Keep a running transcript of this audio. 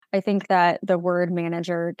I think that the word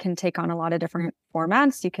manager can take on a lot of different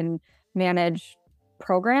formats. You can manage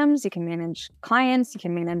programs, you can manage clients, you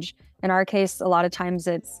can manage, in our case, a lot of times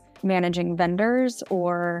it's managing vendors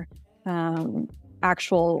or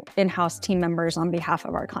actual in-house team members on behalf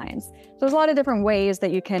of our clients. So there's a lot of different ways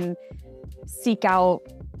that you can seek out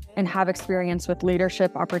and have experience with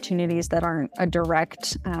leadership opportunities that aren't a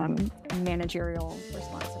direct managerial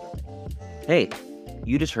responsibility. Hey,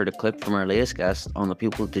 you just heard a clip from our latest guest on the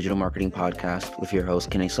People Digital Marketing Podcast with your host,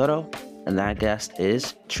 Kenny Soto, and that guest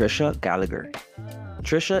is Trisha Gallagher.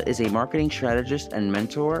 Trisha is a marketing strategist and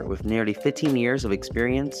mentor with nearly 15 years of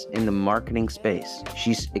experience in the marketing space.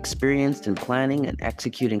 She's experienced in planning and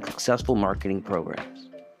executing successful marketing programs.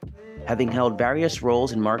 Having held various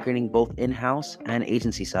roles in marketing both in-house and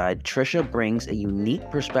agency side, Trisha brings a unique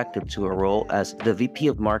perspective to her role as the VP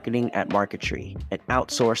of Marketing at MarketTree, an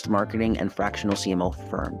outsourced marketing and fractional CMO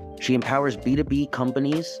firm. She empowers B2B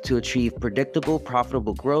companies to achieve predictable,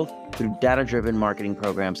 profitable growth through data-driven marketing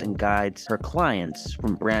programs and guides her clients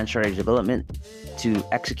from brand strategy development to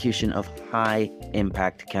execution of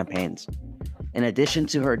high-impact campaigns. In addition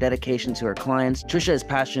to her dedication to her clients, Trisha is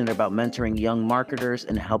passionate about mentoring young marketers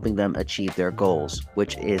and helping them achieve their goals,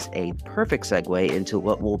 which is a perfect segue into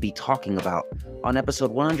what we'll be talking about. On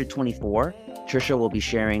episode 124, Trisha will be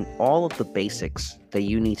sharing all of the basics that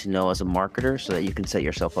you need to know as a marketer so that you can set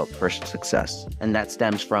yourself up for success. And that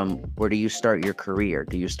stems from, where do you start your career?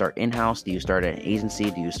 Do you start in-house? Do you start at an agency?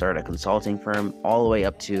 Do you start a consulting firm? All the way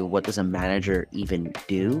up to, what does a manager even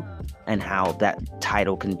do? And how that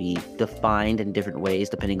title can be defined in different ways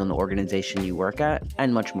depending on the organization you work at,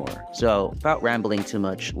 and much more. So without rambling too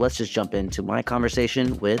much, let's just jump into my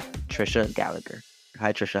conversation with Trisha Gallagher.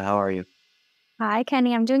 Hi, Trisha. How are you? Hi,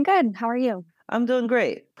 Kenny. I'm doing good. How are you? I'm doing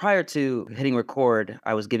great. Prior to hitting record,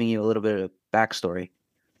 I was giving you a little bit of backstory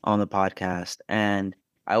on the podcast. And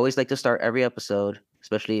I always like to start every episode,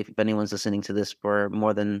 especially if anyone's listening to this for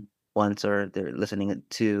more than once or they're listening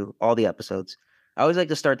to all the episodes. I always like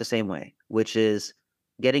to start the same way, which is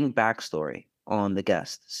getting backstory on the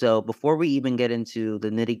guest. So before we even get into the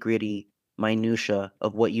nitty-gritty minutia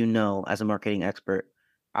of what you know as a marketing expert,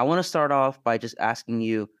 I want to start off by just asking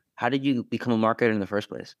you, how did you become a marketer in the first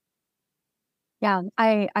place? Yeah,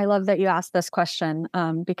 I love that you asked this question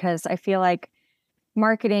because I feel like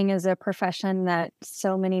marketing is a profession that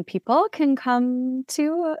so many people can come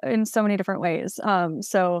to in so many different ways.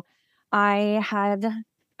 So I had,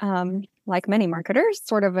 like many marketers,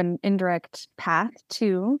 sort of an indirect path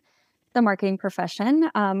to the marketing profession.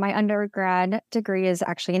 My undergrad degree is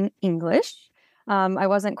actually in English. I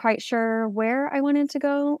wasn't quite sure where I wanted to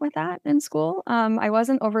go with that in school. I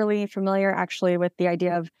wasn't overly familiar actually with the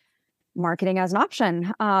idea of marketing as an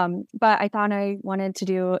option. But I thought I wanted to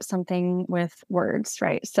do something with words,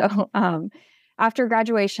 right? So after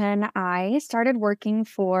graduation, I started working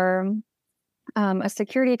for a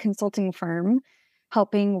security consulting firm,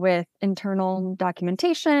 helping with internal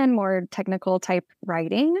documentation, more technical type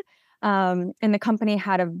writing. And the company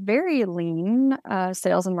had a very lean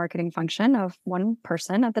sales and marketing function of one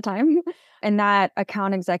person at the time. And that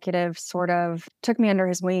account executive sort of took me under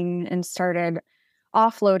his wing and started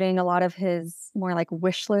offloading a lot of his more like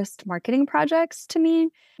wish list marketing projects to me.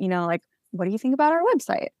 Like, what do you think about our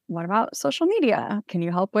website? What about social media? Can you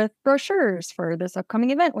help with brochures for this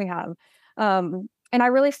upcoming event we have? And I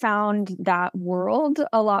really found that world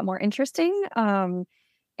a lot more interesting.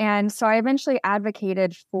 And so I eventually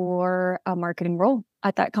advocated for a marketing role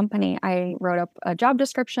at that company. I wrote up a job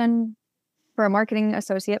description for a marketing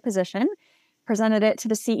associate position, presented it to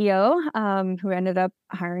the CEO, who ended up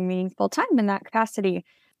hiring me full-time in that capacity.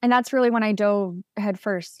 And that's really when I dove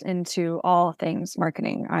headfirst into all things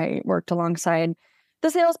marketing. I worked alongside the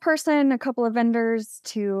salesperson, a couple of vendors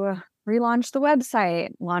to relaunch the website,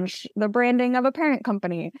 launch the branding of a parent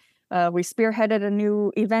company. We spearheaded a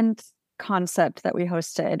new event concept that we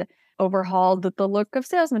hosted, overhauled the look of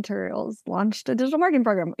sales materials, launched a digital marketing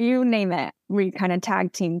program, you name it. We kind of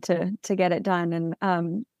tag teamed to get it done.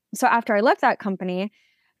 And so after I left that company,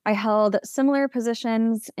 I held similar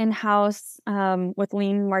positions in-house with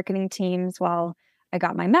lean marketing teams while I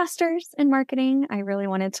got my master's in marketing. I really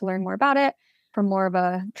wanted to learn more about it from more of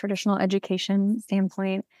a traditional education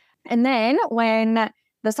standpoint. And then when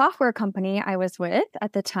the software company I was with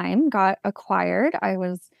at the time got acquired, I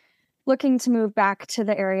was looking to move back to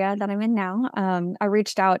the area that I'm in now. I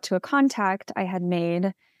reached out to a contact I had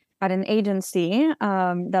made at an agency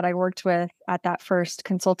that I worked with at that first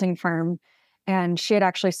consulting firm. And she had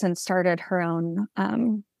actually since started her own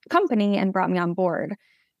company and brought me on board.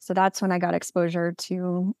 So that's when I got exposure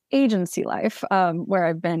to agency life, where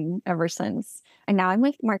I've been ever since. And now I'm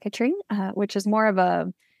with MarketTree, which is more of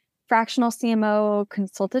a fractional CMO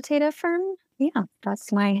consultative firm. Yeah,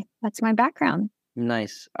 that's my background.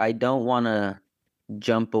 Nice. I don't want to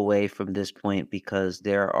jump away from this point because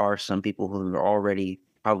there are some people who have already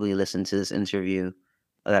probably listened to this interview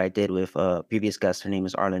that I did with a previous guest. Her name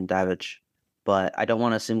is Arlen Davich, but I don't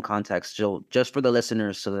want to assume context. So just for the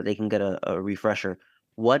listeners so that they can get a refresher,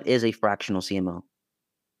 what is a fractional CMO?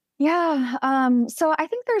 Yeah. So I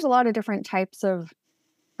think there's a lot of different types of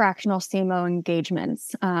fractional CMO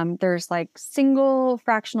engagements. There's like single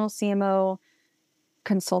fractional CMO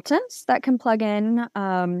consultants that can plug in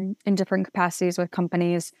different capacities with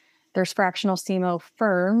companies. There's fractional CMO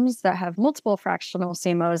firms that have multiple fractional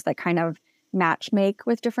CMOs that kind of match make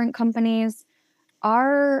with different companies.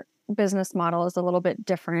 Our business model is a little bit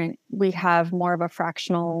different. We have more of a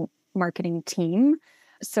fractional marketing team.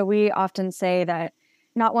 So we often say that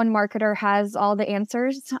not one marketer has all the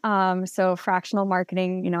answers. So fractional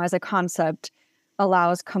marketing, as a concept,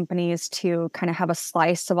 allows companies to kind of have a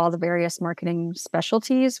slice of all the various marketing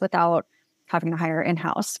specialties without having to hire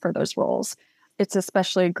in-house for those roles. It's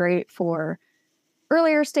especially great for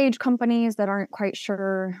earlier stage companies that aren't quite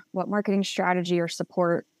sure what marketing strategy or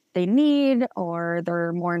support they need, or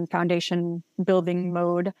they're more in foundation building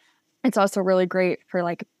mode. It's also really great for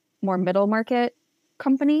like more middle market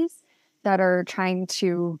companies that are trying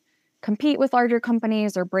to compete with larger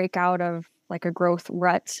companies or break out of like a growth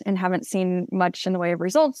rut and haven't seen much in the way of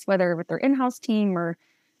results, whether with their in-house team or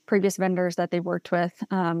previous vendors that they've worked with.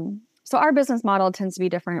 So our business model tends to be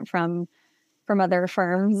different from other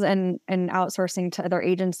firms and outsourcing to other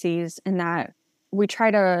agencies, in that we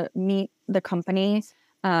try to meet the company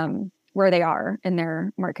where they are in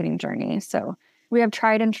their marketing journey. So we have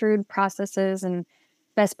tried and true processes and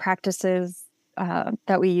best practices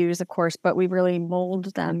that we use, of course, but we really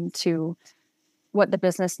mold them to what the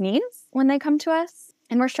business needs when they come to us.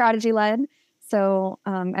 And we're strategy led. So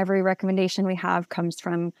every recommendation we have comes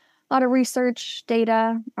from a lot of research,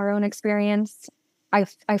 data, our own experience.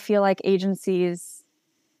 I feel like agencies,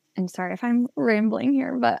 and sorry if I'm rambling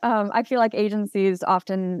here, but I feel like agencies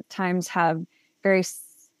oftentimes have very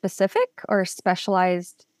specific or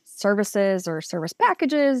specialized services or service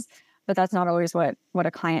packages, but that's not always what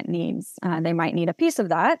a client needs. They might need a piece of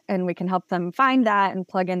that, and we can help them find that and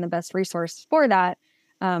plug in the best resource for that.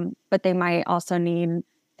 But they might also need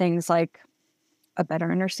things like a better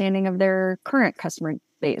understanding of their current customer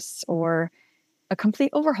base, or a complete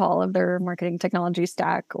overhaul of their marketing technology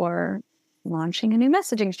stack, or launching a new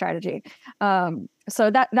messaging strategy. So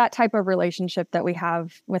that type of relationship that we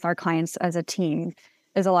have with our clients as a team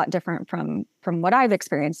is a lot different from what I've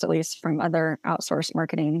experienced, at least from other outsourced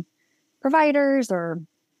marketing providers or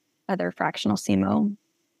other fractional CMO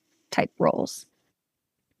type roles.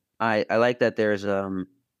 I like that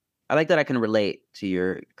I like that I can relate to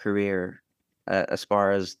your career as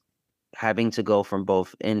far as having to go from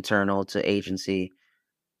both internal to agency.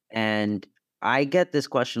 And I get this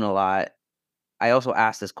question a lot. I also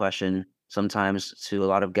ask this question sometimes to a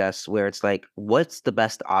lot of guests where it's like, what's the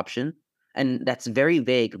best option? And that's very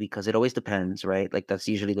vague because it always depends, right? Like that's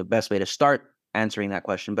usually the best way to start answering that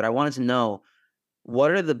question. But I wanted to know,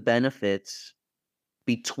 what are the benefits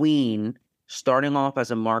between starting off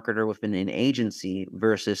as a marketer within an agency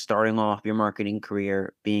versus starting off your marketing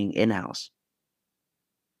career being in-house?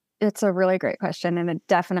 It's a really great question, and it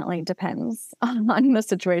definitely depends on the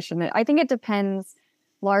situation. I think it depends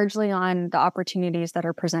largely on the opportunities that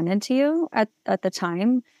are presented to you at the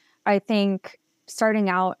time. I think starting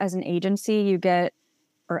out as an agency,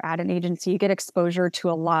 at an agency, you get exposure to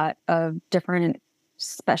a lot of different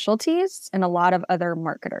specialties and a lot of other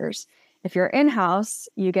marketers. If you're in-house,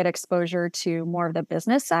 you get exposure to more of the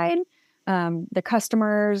business side, the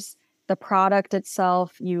customers, the product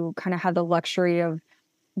itself. You kind of have the luxury of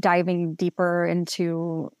diving deeper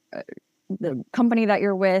into the company that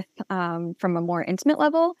you're with from a more intimate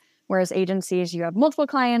level. Whereas agencies, you have multiple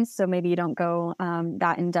clients, so maybe you don't go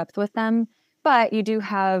that in depth with them. But you do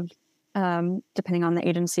have, depending on the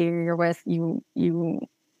agency you're with, you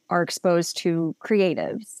are exposed to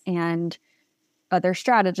creatives and other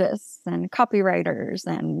strategists and copywriters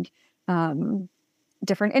and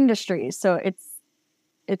different industries. So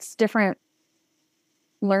it's different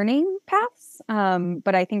learning paths,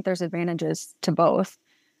 but I think there's advantages to both.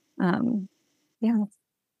 Yeah,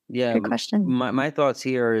 Yeah, good question. my thoughts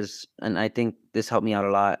here is, and I think this helped me out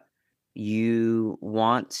a lot. You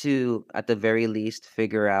want to, at the very least,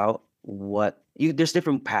 figure out there's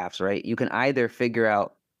different paths, right? You can either figure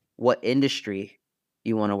out what industry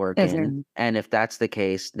you want to work Is there? in, and if that's the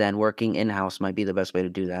case, then working in-house might be the best way to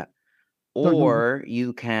do that. Mhm. Or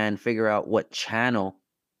you can figure out what channel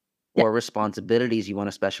Yeah. or responsibilities you want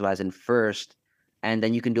to specialize in first, and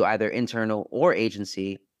then you can do either internal or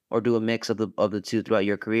agency, or do a mix of the two throughout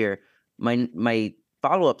your career. My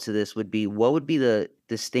follow up to this would be, what would be the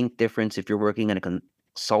distinct difference if you're working in a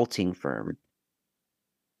consulting firm?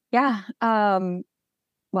 Yeah.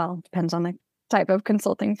 Well, depends on the type of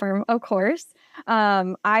consulting firm, of course.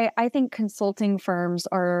 I think consulting firms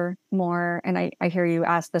are more, and I hear you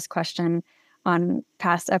ask this question on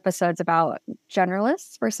past episodes about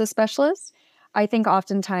generalists versus specialists. I think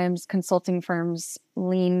oftentimes consulting firms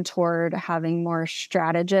lean toward having more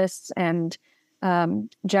strategists and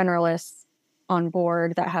generalists on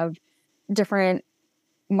board that have different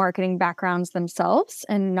marketing backgrounds themselves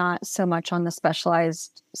and not so much on the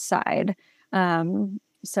specialized side.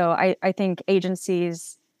 So I think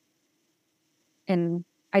agencies, and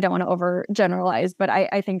I don't want to overgeneralize, but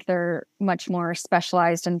I think they're much more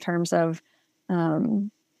specialized in terms of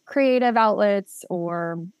creative outlets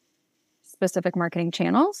or specific marketing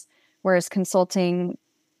channels, whereas consulting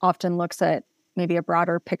often looks at maybe a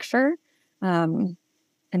broader picture and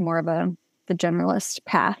more of the generalist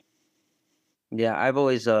path. Yeah, I've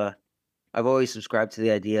always subscribed to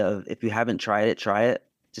the idea of, if you haven't tried it, try it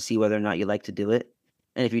to see whether or not you like to do it.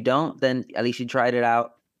 And if you don't, then at least you tried it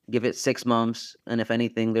out. Give it 6 months, and if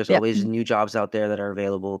anything, there's Yep, always new jobs out there that are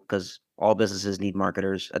available, because all businesses need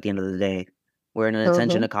marketers at the end of the day. We're in an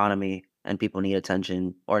attention totally. economy, and people need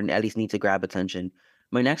attention, or at least need to grab attention.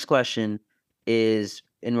 My next question is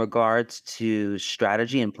in regards to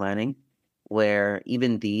strategy and planning, where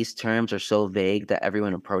even these terms are so vague that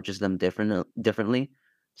everyone approaches them differently.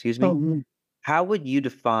 Excuse me. Totally. How would you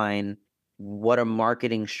define what a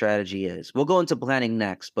marketing strategy is? We'll go into planning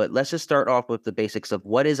next, but let's just start off with the basics of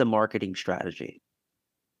what is a marketing strategy?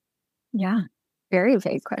 Yeah, very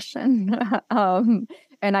vague question.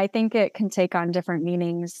 And I think it can take on different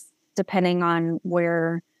meanings depending on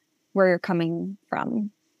where you're coming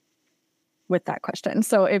from with that question.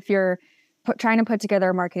 So if you're trying to put together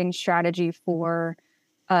a marketing strategy for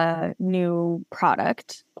a new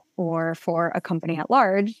product or for a company at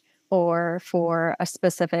large or for a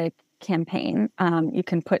specific campaign, you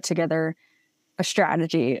can put together a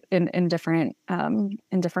strategy in different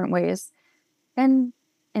ways. And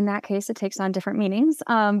in that case, it takes on different meanings.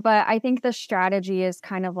 But I think the strategy is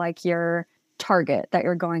kind of like your target that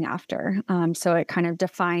you're going after. So it kind of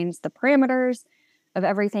defines the parameters of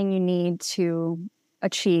everything you need to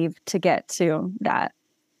achieve to get to that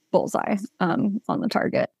bullseye on the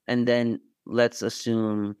target. And then let's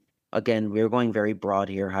assume, again, we're going very broad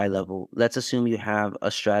here, high level. Let's assume you have a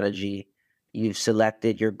strategy. You've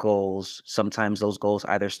selected your goals. Sometimes those goals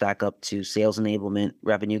either stack up to sales enablement,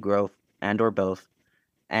 revenue growth, and or both.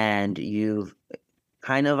 And you've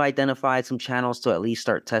kind of identified some channels to at least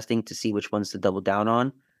start testing to see which ones to double down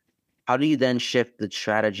on. How do you then shift the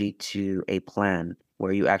strategy to a plan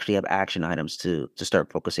where you actually have action items to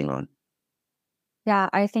start focusing on? Yeah,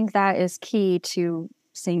 I think that is key to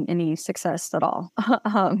seeing any success at all,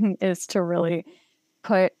 is to really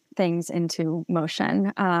put things into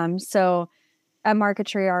motion. So at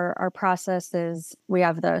Marketry, our process is we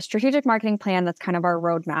have the strategic marketing plan that's kind of our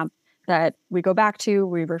roadmap that we go back to,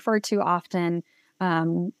 we refer to often,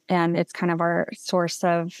 and it's kind of our source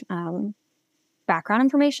of background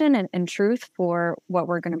information and truth for what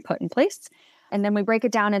we're going to put in place. And then we break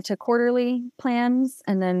it down into quarterly plans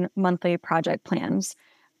and then monthly project plans.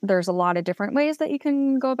 There's a lot of different ways that you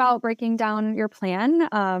can go about breaking down your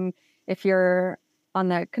plan. If you're on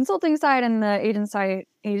the consulting side and the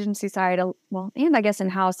agency side, well, and I guess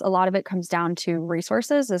in-house, a lot of it comes down to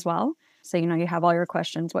resources as well. So, you have all your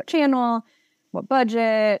questions: what channel, what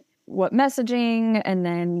budget, what messaging, and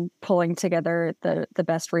then pulling together the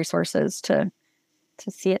best resources to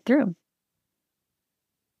see it through.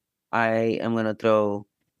 I am going to throw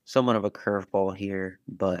somewhat of a curveball here,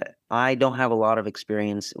 but I don't have a lot of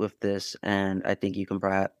experience with this, and I think you can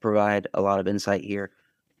provide a lot of insight here.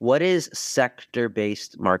 What is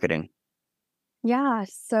sector-based marketing? Yeah,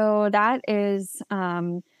 so that is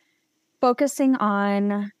focusing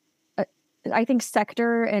on, I think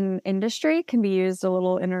sector and industry can be used a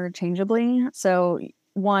little interchangeably. So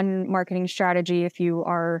one marketing strategy, if you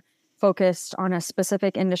are focused on a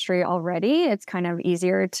specific industry already, it's kind of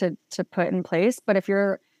easier to put in place. But if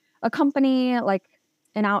you're a company like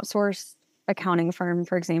an outsourced accounting firm,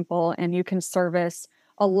 for example, and you can service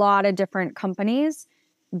a lot of different companies,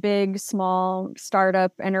 big, small,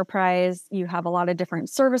 startup, enterprise, you have a lot of different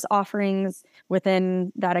service offerings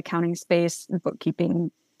within that accounting space: bookkeeping,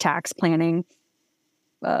 tax planning,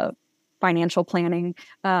 financial planning.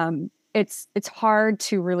 It's hard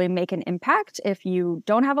to really make an impact if you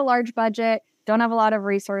don't have a large budget, don't have a lot of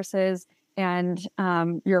resources, and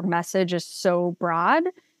your message is so broad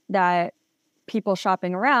that people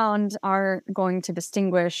shopping around aren't going to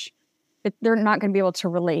distinguish. They're not going to be able to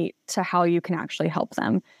relate to how you can actually help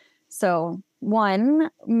them. So one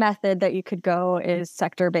method that you could go is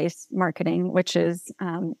sector-based marketing, which is,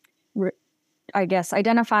 I guess,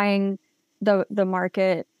 identifying the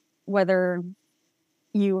market, whether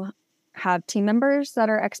you have team members that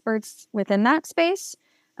are experts within that space,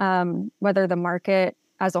 whether the market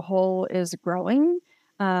as a whole is growing,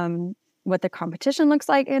 what the competition looks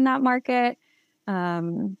like in that market,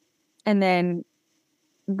 and then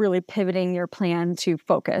really pivoting your plan to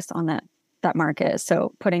focus on that market.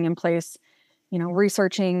 So putting in place,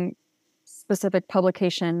 researching specific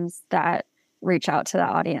publications that reach out to the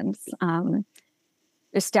audience,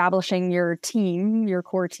 establishing your team, your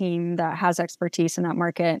core team that has expertise in that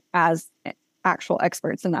market as actual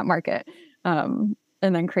experts in that market, and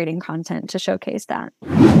then creating content to showcase that.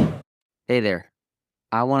 Hey there.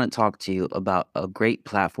 I want to talk to you about a great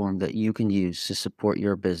platform that you can use to support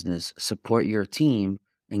your business, support your team,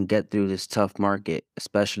 and get through this tough market,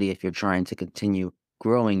 especially if you're trying to continue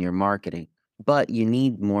growing your marketing. But you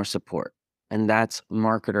need more support, and that's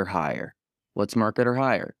Marketer Hire. What's Marketer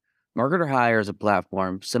Hire? Marketer Hire is a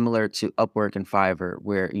platform similar to Upwork and Fiverr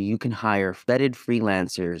where you can hire vetted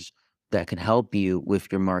freelancers that can help you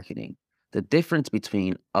with your marketing. The difference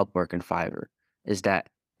between Upwork and Fiverr is that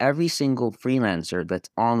every single freelancer that's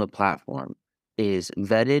on the platform is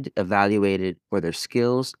vetted, evaluated for their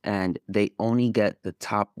skills, and they only get the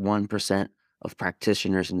top 1% of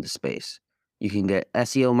practitioners in the space. You can get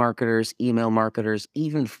SEO marketers, email marketers,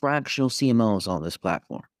 even fractional CMOs on this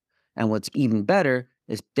platform. And what's even better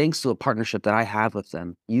is thanks to a partnership that I have with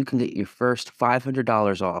them, you can get your first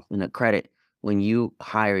 $500 off in a credit when you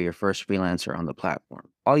hire your first freelancer on the platform.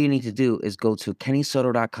 All you need to do is go to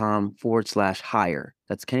kennysoto.com/hire.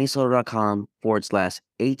 That's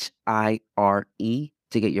kennysoto.com/HIRE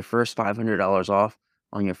to get your first $500 off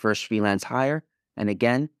on your first freelance hire. And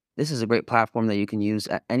again, this is a great platform that you can use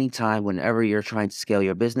at any time whenever you're trying to scale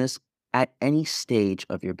your business at any stage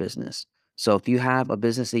of your business. So if you have a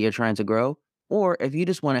business that you're trying to grow, or if you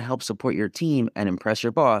just want to help support your team and impress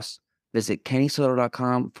your boss, visit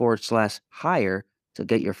kennysoto.com/hire to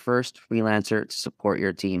get your first freelancer to support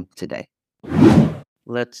your team today.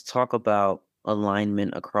 Let's talk about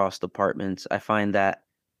alignment across departments. I find that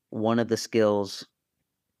one of the skills,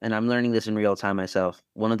 and I'm learning this in real time myself,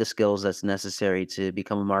 one of the skills that's necessary to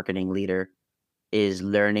become a marketing leader is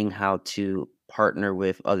learning how to partner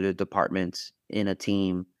with other departments in a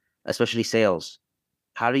team, especially sales.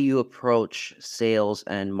 How do you approach sales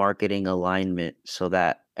and marketing alignment so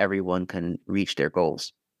that everyone can reach their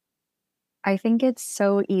goals? I think it's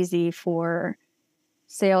so easy for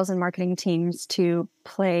sales and marketing teams to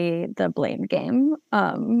play the blame game,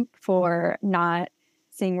 for not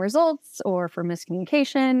seeing results or for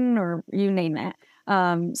miscommunication or you name it.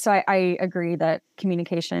 So I agree that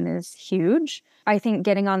communication is huge. I think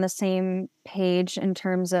getting on the same page in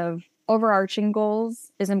terms of overarching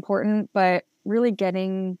goals is important, but really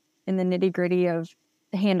getting in the nitty gritty of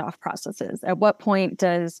the handoff processes. At what point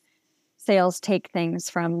does sales take things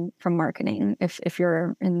from marketing if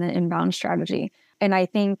you're in the inbound strategy? And I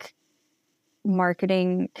think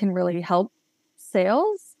marketing can really help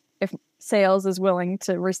sales if sales is willing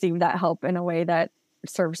to receive that help in a way that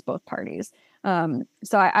serves both parties. So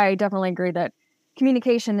I definitely agree that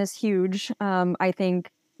communication is huge. I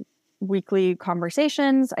think weekly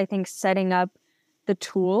conversations, I think setting up the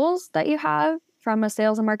tools that you have from a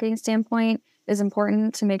sales and marketing standpoint is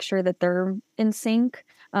important to make sure that they're in sync,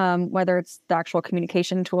 whether it's the actual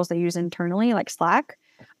communication tools they use internally, like Slack,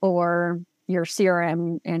 or your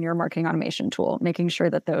CRM and your marketing automation tool, making sure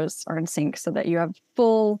that those are in sync so that you have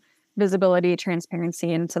full visibility,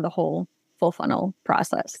 transparency into the whole full funnel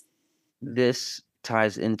process. This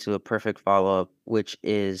ties into a perfect follow-up, which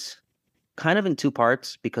is kind of in two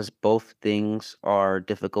parts because both things are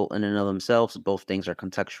difficult in and of themselves. Both things are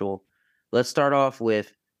contextual. Let's start off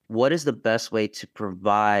with what is the best way to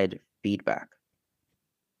provide feedback?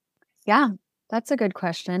 Yeah, that's a good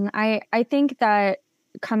question. I think that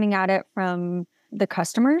coming at it from the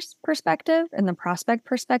customer's perspective and the prospect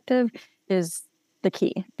perspective is the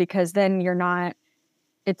key, because then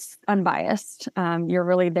it's unbiased. You're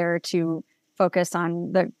really there to focus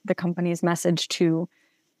on the company's message to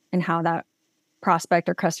and how that prospect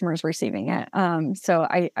or customer is receiving it. So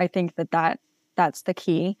I think that's the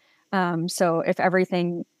key. So if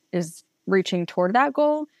everything is reaching toward that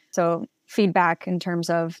goal, so feedback in terms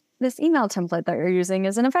of this email template that you're using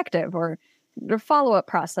isn't effective, or the follow-up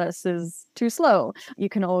process is too slow, you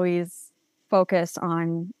can always focus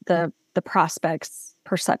on the prospect's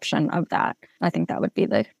perception of that. I think that would be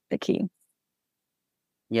the key.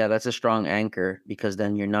 Yeah, that's a strong anchor because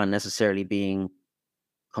then you're not necessarily being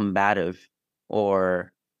combative,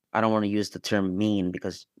 or I don't want to use the term mean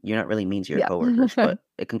because you're not really mean to your Yeah. coworkers, but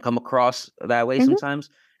it can come across that way Mhm. sometimes.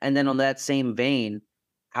 And then on that same vein,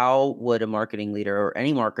 how would a marketing leader or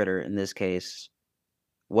any marketer in this case,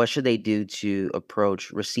 what should they do to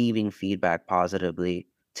approach receiving feedback positively,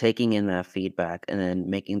 taking in that feedback, and then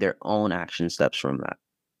making their own action steps from that?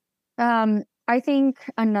 I think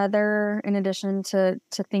another, in addition to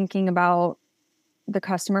thinking about the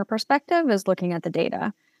customer perspective, is looking at the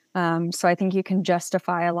data. So I think you can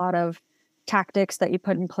justify a lot of tactics that you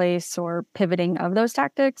put in place or pivoting of those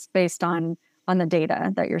tactics based on the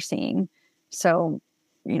data that you're seeing. So,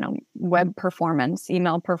 web performance,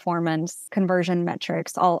 email performance, conversion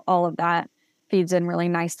metrics, all of that feeds in really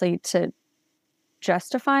nicely to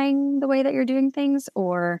justifying the way that you're doing things,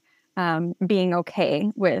 or being okay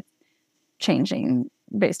with changing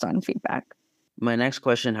based on feedback. My next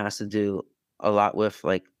question has to do a lot with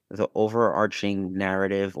like the overarching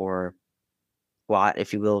narrative or plot,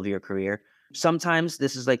 if you will, of your career. Sometimes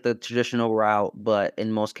this is like the traditional route, but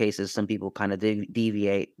in most cases, some people kind of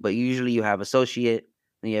deviate. But usually you have associate,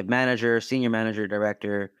 then you have manager, senior manager,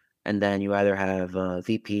 director, and then you either have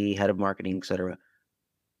VP, head of marketing, etc.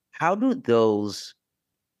 How do those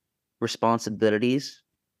responsibilities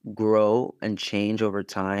grow and change over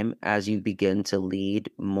time as you begin to lead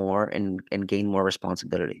more and gain more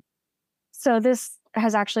responsibility? So this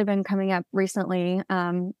has actually been coming up recently.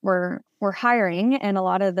 We're hiring, and a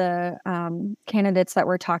lot of the candidates that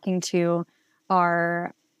we're talking to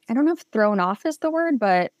are, I don't know if thrown off is the word,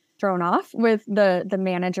 but thrown off with the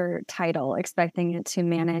manager title, expecting it to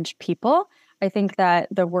manage people. I think that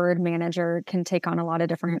the word manager can take on a lot of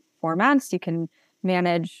different formats. You can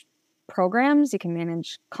manage programs, you can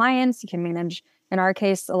manage clients, you can manage. In our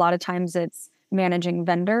case, a lot of times it's managing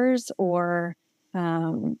vendors or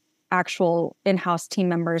actual in-house team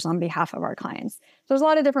members on behalf of our clients. So there's a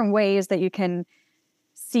lot of different ways that you can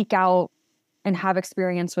seek out and have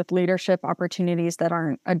experience with leadership opportunities that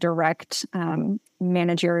aren't a direct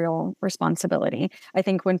managerial responsibility. I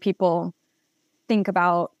think when people think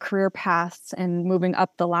about career paths and moving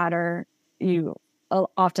up the ladder, you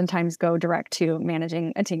oftentimes go direct to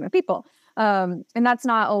managing a team of people. And that's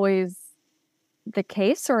not always the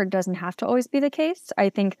case, or it doesn't have to always be the case. I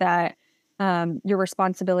think that your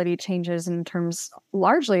responsibility changes in terms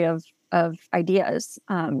largely of ideas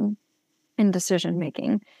and decision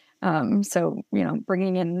making. So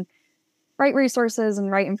bringing in right resources and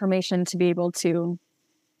right information to be able to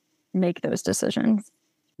make those decisions.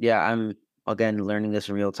 Yeah, I'm again learning this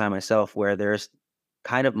in real time myself, where there's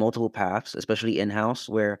kind of multiple paths, especially in-house,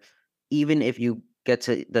 where even if you get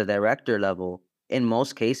to the director level, in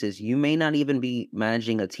most cases, you may not even be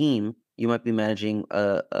managing a team. You might be managing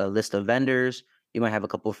a list of vendors. You might have a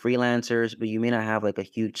couple of freelancers, but you may not have like a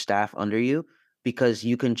huge staff under you because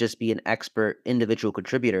you can just be an expert individual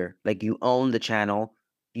contributor. Like you own the channel.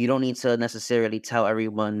 You don't need to necessarily tell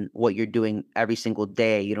everyone what you're doing every single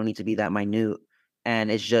day. You don't need to be that minute. And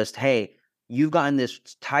it's just, hey, you've gotten this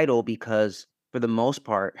title because for the most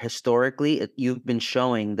part, historically, you've been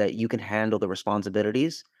showing that you can handle the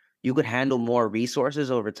responsibilities. You could handle more resources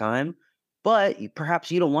over time, but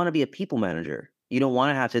perhaps you don't want to be a people manager. You don't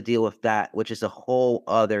want to have to deal with that, which is a whole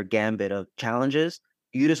other gambit of challenges.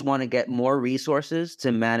 You just want to get more resources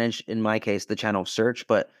to manage, in my case, the channel of search,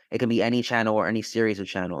 but it can be any channel or any series of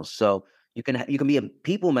channels. So you can be a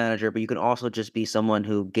people manager, but you can also just be someone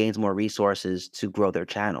who gains more resources to grow their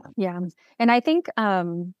channel. Yeah. And I think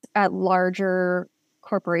at larger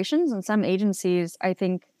corporations and some agencies, I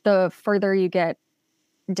think the further you get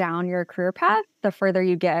down your career path, the further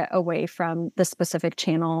you get away from the specific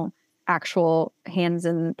channel, actual hands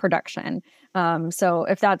in production. So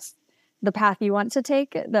if that's the path you want to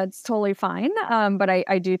take, that's totally fine. But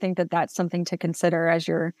I do think that that's something to consider as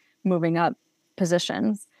you're moving up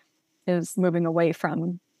positions, is moving away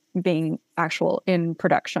from being actual in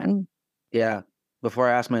production. Yeah. Before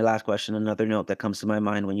I ask my last question, another note that comes to my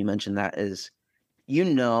mind when you mention that is,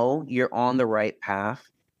 you're on the right path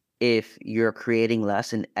if you're creating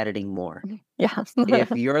less and editing more. Yeah.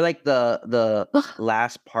 If you're like the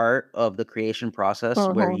last part of the creation process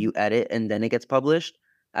where Uh-huh. you edit and then it gets published,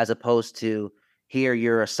 as opposed to here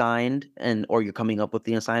you're assigned and or you're coming up with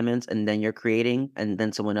the assignments and then you're creating and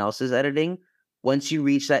then someone else is editing. Once you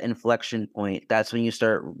reach that inflection point, that's when you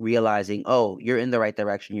start realizing, oh, you're in the right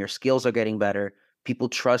direction. Your skills are getting better. People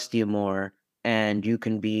trust you more, and you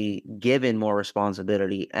can be given more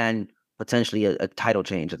responsibility and potentially a title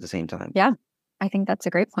change at the same time. Yeah. I think that's a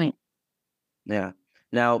great point. Yeah.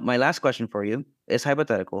 Now, my last question for you is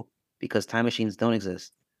hypothetical because time machines don't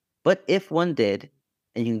exist. But if one did,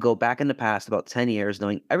 and you can go back in the past about 10 years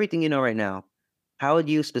knowing everything you know right now, how would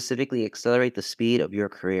you specifically accelerate the speed of your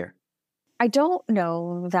career? I don't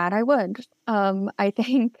know that I would. I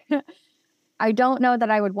think I don't know that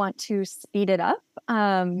I would want to speed it up.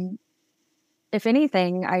 If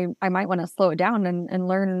anything, I might want to slow it down and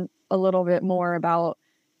learn a little bit more about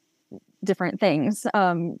different things,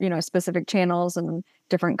 specific channels and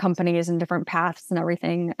different companies and different paths and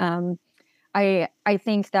everything. I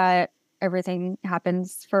think that everything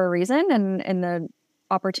happens for a reason, and the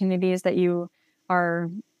opportunities that you are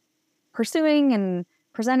pursuing and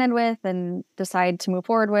presented with and decide to move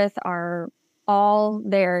forward with are all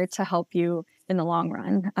there to help you in the long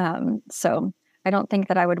run. So I don't think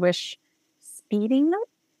that I would wish speeding up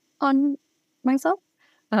on myself.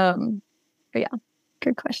 But yeah,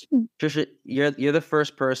 good question. Trisha, you're the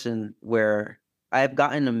first person where I've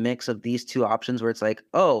gotten a mix of these two options where it's like,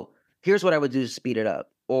 oh, here's what I would do to speed it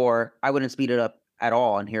up, or I wouldn't speed it up at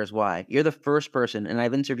all, and here's why. You're the first person, and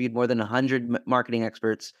I've interviewed more than 100 marketing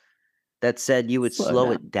experts that said you would Slow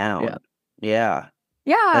slow down. it Yeah. down.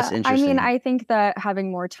 Yeah, that's Yeah. I mean, interesting. I think that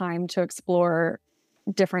having more time to explore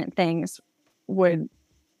different things would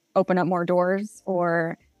open up more doors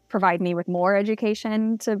or provide me with more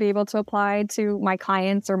education to be able to apply to my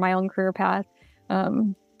clients or my own career path.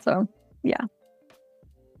 So yeah.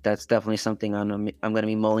 That's definitely something I'm gonna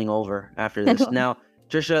be mulling over after this. Now,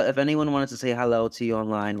 Trisha, if anyone wanted to say hello to you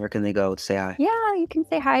online, where can they go to say hi? Yeah, you can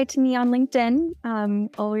say hi to me on LinkedIn.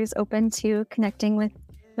 Always open to connecting with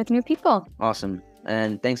new people. Awesome.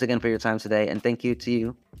 And thanks again for your time today. And thank you to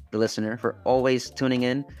you, the listener, for always tuning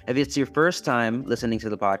in. If it's your first time listening to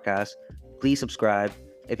the podcast, please subscribe.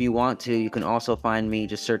 If you want to, you can also find me.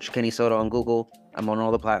 Just search Kenny Soto on Google. I'm on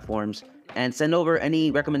all the platforms. And send over any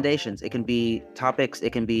recommendations. It can be topics.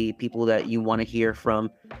 It can be people that you want to hear from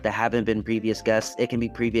that haven't been previous guests. It can be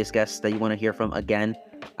previous guests that you want to hear from again.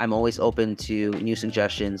 I'm always open to new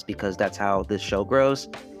suggestions because that's how this show grows.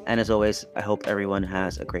 And as always, I hope everyone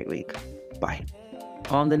has a great week. Bye.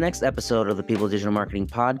 On the next episode of the People Digital Marketing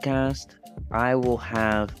Podcast, I will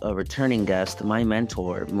have a returning guest, my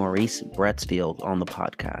mentor, Maurice Bretzfield, on the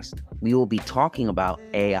podcast. We will be talking about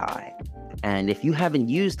AI. And if you haven't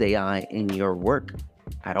used AI in your work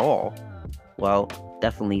at all, well,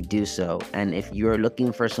 definitely do so. And if you're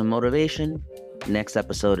looking for some motivation, next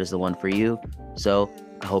episode is the one for you. So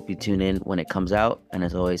I hope you tune in when it comes out. And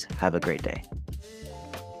as always, have a great day.